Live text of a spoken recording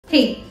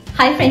Hey,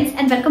 hi friends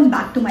and welcome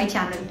back to my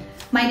channel.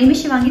 My name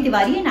is Shivangi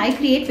Tiwari and I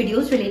create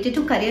videos related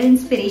to career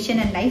inspiration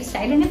and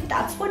lifestyle, and if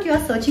that's what you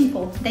are searching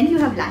for, then you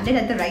have landed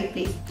at the right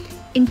place.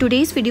 In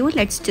today's video,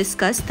 let's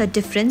discuss the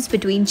difference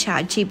between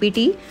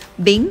ChatGPT,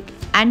 Bing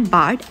and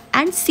Bard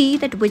and see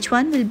that which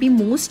one will be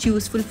most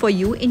useful for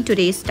you in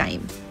today's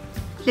time.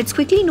 Let's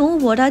quickly know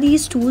what are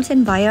these tools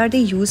and why are they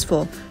used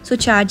for. So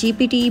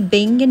ChatGPT,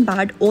 Bing and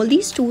Bard, all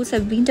these tools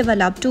have been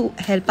developed to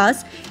help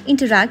us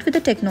interact with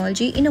the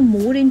technology in a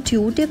more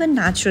intuitive and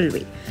natural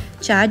way.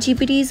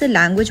 ChatGPT is a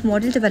language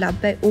model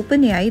developed by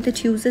OpenAI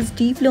that uses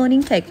deep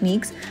learning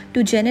techniques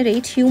to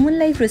generate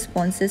human-like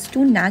responses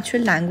to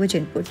natural language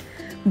input.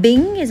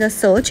 Bing is a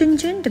search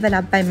engine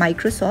developed by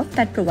Microsoft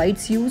that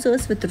provides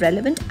users with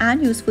relevant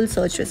and useful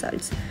search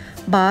results.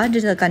 Bard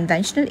is a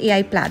conventional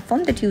AI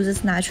platform that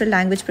uses natural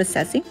language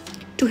processing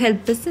to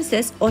help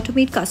businesses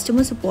automate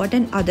customer support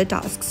and other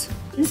tasks.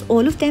 Since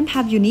all of them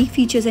have unique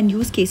features and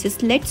use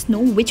cases, let's know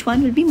which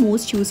one will be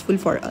most useful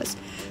for us.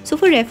 So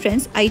for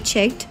reference, I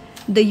checked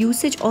the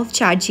usage of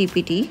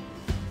ChatGPT.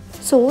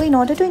 So in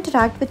order to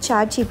interact with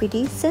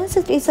ChatGPT, since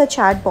it is a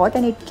chatbot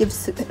and it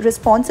gives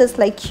responses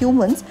like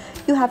humans,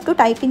 you have to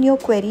type in your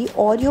query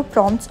or your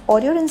prompts or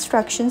your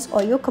instructions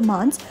or your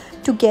commands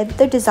to get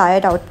the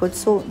desired output.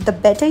 So the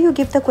better you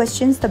give the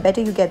questions, the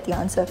better you get the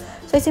answer.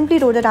 So I simply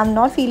wrote that I'm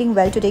not feeling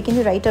well today, can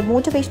you write a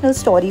motivational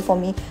story for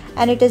me?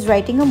 And it is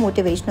writing a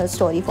motivational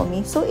story for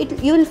me. So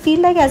you will feel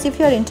like as if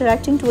you're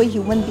interacting to a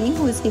human being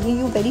who is giving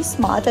you very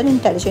smart and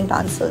intelligent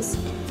answers.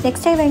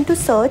 Next, I went to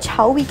search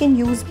how we can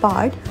use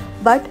Bard.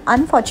 But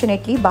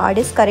unfortunately, Bard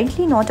is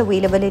currently not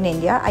available in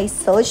India. I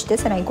searched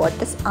this and I got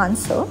this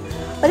answer.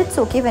 But it's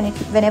okay,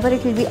 whenever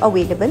it will be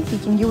available, we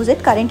can use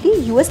it.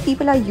 Currently, US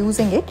people are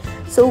using it.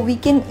 So we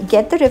can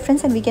get the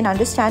reference and we can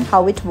understand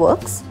how it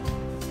works.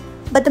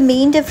 But the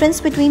main difference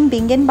between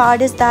Bing and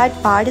Bard is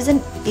that Bard is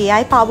an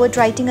AI-powered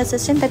writing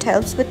assistant that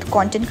helps with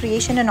content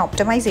creation and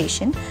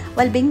optimization,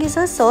 while Bing is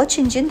a search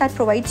engine that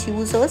provides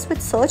users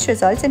with search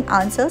results and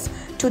answers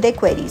to their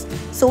queries.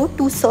 So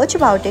to search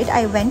about it,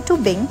 I went to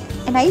Bing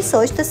and I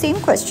searched the same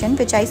question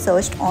which I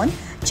searched on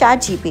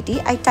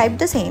ChatGPT. I typed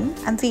the same,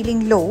 I'm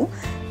feeling low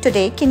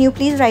today, can you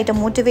please write a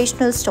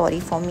motivational story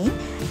for me?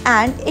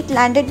 And it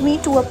landed me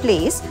to a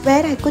place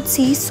where I could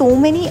see so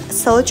many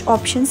search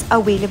options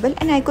available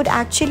and I could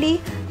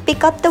actually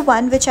pick up the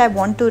one which I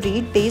want to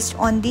read based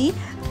on the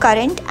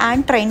current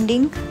and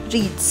trending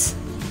reads.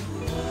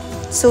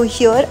 So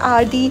here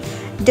are the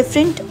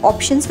different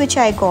options which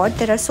I got.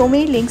 There are so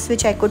many links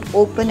which I could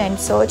open and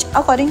search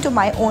according to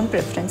my own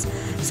preference.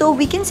 So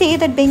we can say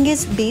that Bing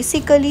is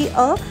basically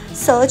a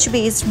search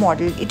based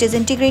model. It is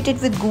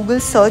integrated with Google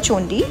search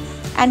only,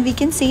 and we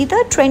can see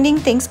the trending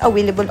things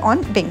available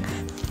on Bing.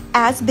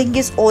 As Bing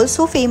is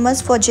also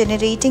famous for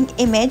generating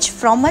image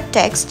from a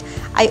text,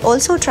 I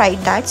also tried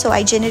that. So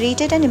I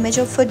generated an image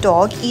of a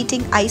dog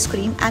eating ice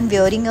cream and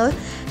wearing a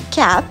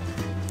cap.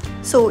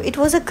 So it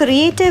was a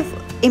creative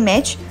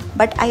image,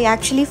 but I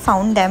actually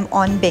found them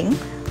on Bing,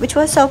 which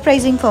was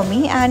surprising for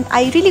me, and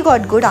I really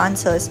got good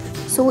answers.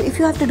 So if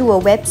you have to do a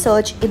web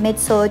search, image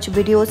search,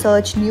 video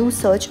search, news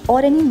search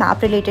or any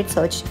map related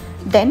search,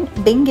 then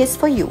Bing is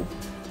for you.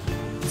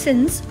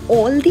 Since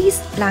all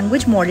these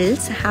language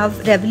models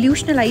have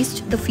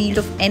revolutionized the field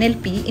of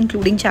NLP,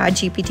 including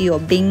ChatGPT or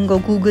Bing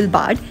or Google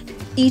Bard,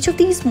 each of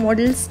these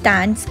models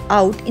stands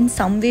out in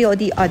some way or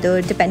the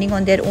other depending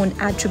on their own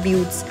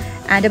attributes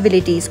and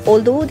abilities.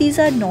 Although these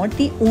are not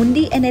the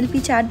only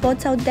NLP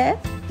chatbots out there,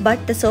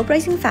 but the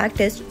surprising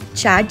fact is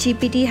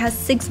ChatGPT has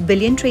 6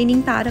 billion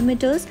training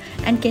parameters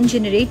and can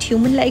generate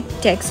human-like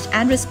text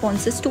and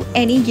responses to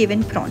any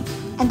given prompt.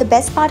 And the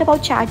best part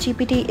about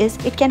ChatGPT is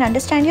it can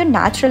understand your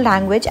natural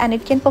language and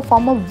it can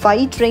perform a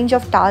wide range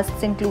of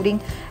tasks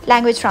including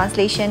language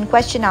translation,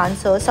 question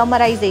answer,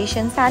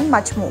 summarizations and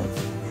much more.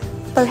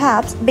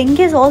 Perhaps Bing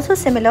is also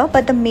similar,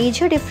 but the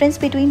major difference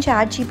between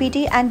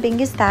ChatGPT and Bing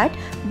is that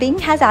Bing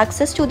has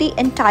access to the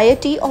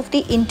entirety of the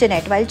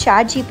internet, while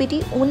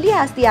ChatGPT only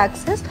has the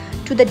access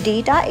to the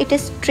data it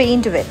is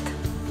trained with.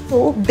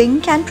 So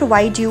Bing can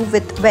provide you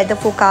with weather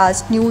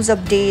forecast, news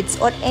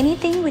updates or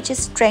anything which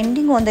is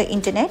trending on the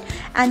internet,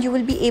 and you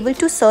will be able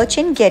to search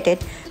and get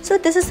it. So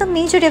this is the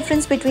major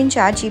difference between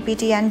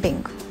ChatGPT and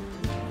Bing.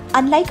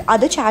 Unlike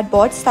other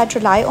chatbots that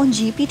rely on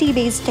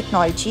GPT-based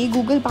technology,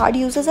 Google Bard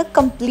uses a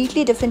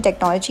completely different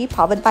technology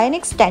powered by an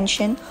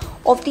extension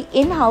of the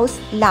in-house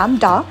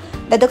Lambda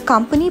that the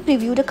company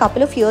previewed a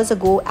couple of years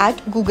ago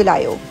at Google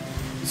I/O.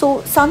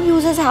 So some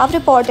users have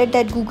reported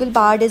that Google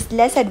Bard is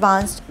less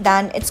advanced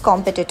than its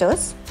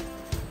competitors.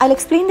 I'll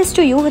explain this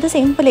to you with a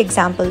simple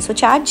example. So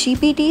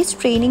ChatGPT's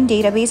training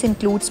database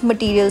includes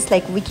materials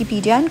like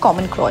Wikipedia and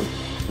Common Crawl,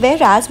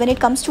 whereas when it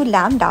comes to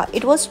Lambda,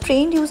 it was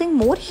trained using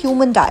more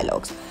human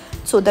dialogues.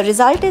 So the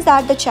result is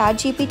that the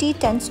ChatGPT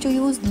tends to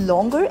use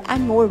longer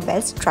and more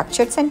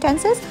well-structured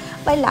sentences,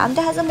 while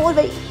Lambda has a more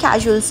very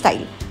casual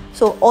style.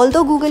 So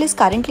although Google is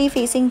currently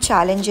facing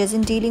challenges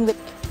in dealing with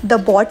the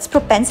bot's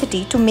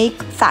propensity to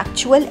make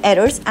factual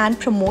errors and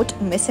promote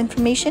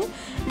misinformation,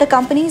 The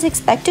company is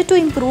expected to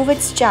improve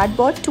its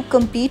chatbot to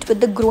compete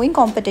with the growing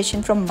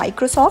competition from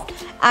Microsoft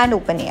and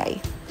OpenAI.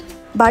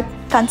 But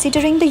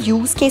considering the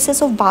use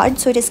cases of Bard,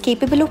 so it is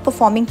capable of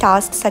performing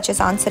tasks such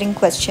as answering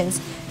questions,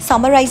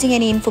 summarizing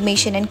any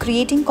information, and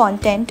creating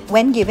content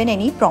when given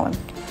any prompt.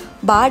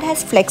 Bard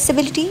has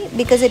flexibility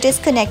because it is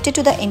connected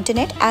to the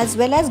internet as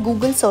well as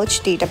Google search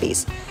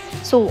database.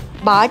 So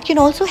Bard can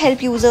also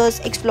help users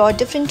explore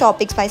different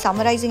topics by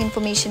summarizing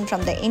information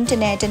from the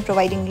internet and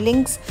providing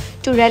links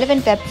to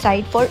relevant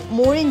websites for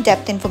more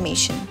in-depth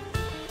information.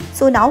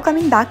 So now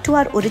coming back to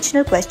our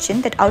original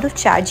question, that out of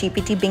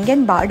ChatGPT, Bing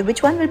and Bard,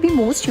 which one will be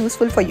most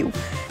useful for you?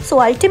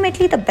 So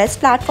ultimately the best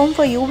platform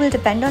for you will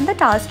depend on the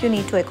task you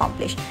need to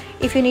accomplish.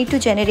 If you need to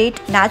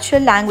generate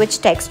natural language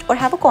text or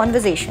have a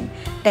conversation,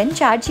 then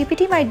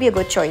ChatGPT might be a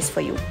good choice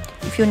for you.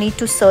 If you need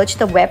to search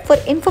the web for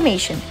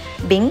information,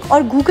 Bing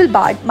or Google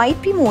Bard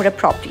might be more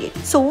appropriate.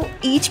 So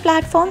each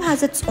platform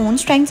has its own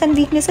strengths and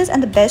weaknesses,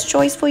 and the best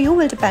choice for you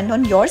will depend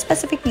on your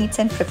specific needs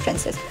and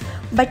preferences.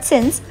 But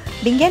since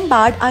Bing and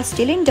Bard are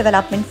still in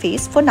development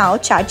phase, for now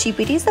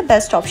ChatGPT is the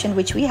best option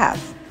which we have.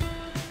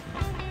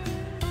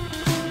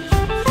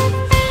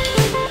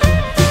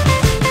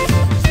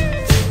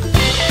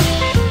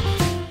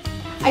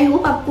 I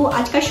hope आपको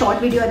आज का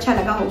short video अच्छा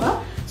लगा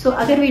होगा. So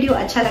अगर video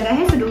अच्छा लगा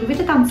है, so do give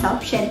it a thumbs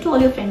up, share it to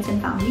all your friends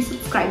and family,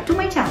 subscribe to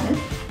my channel,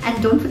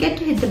 and don't forget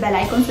to hit the bell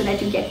icon so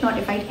that you get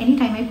notified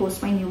anytime I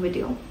post my new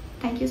video.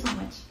 Thank you so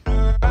much.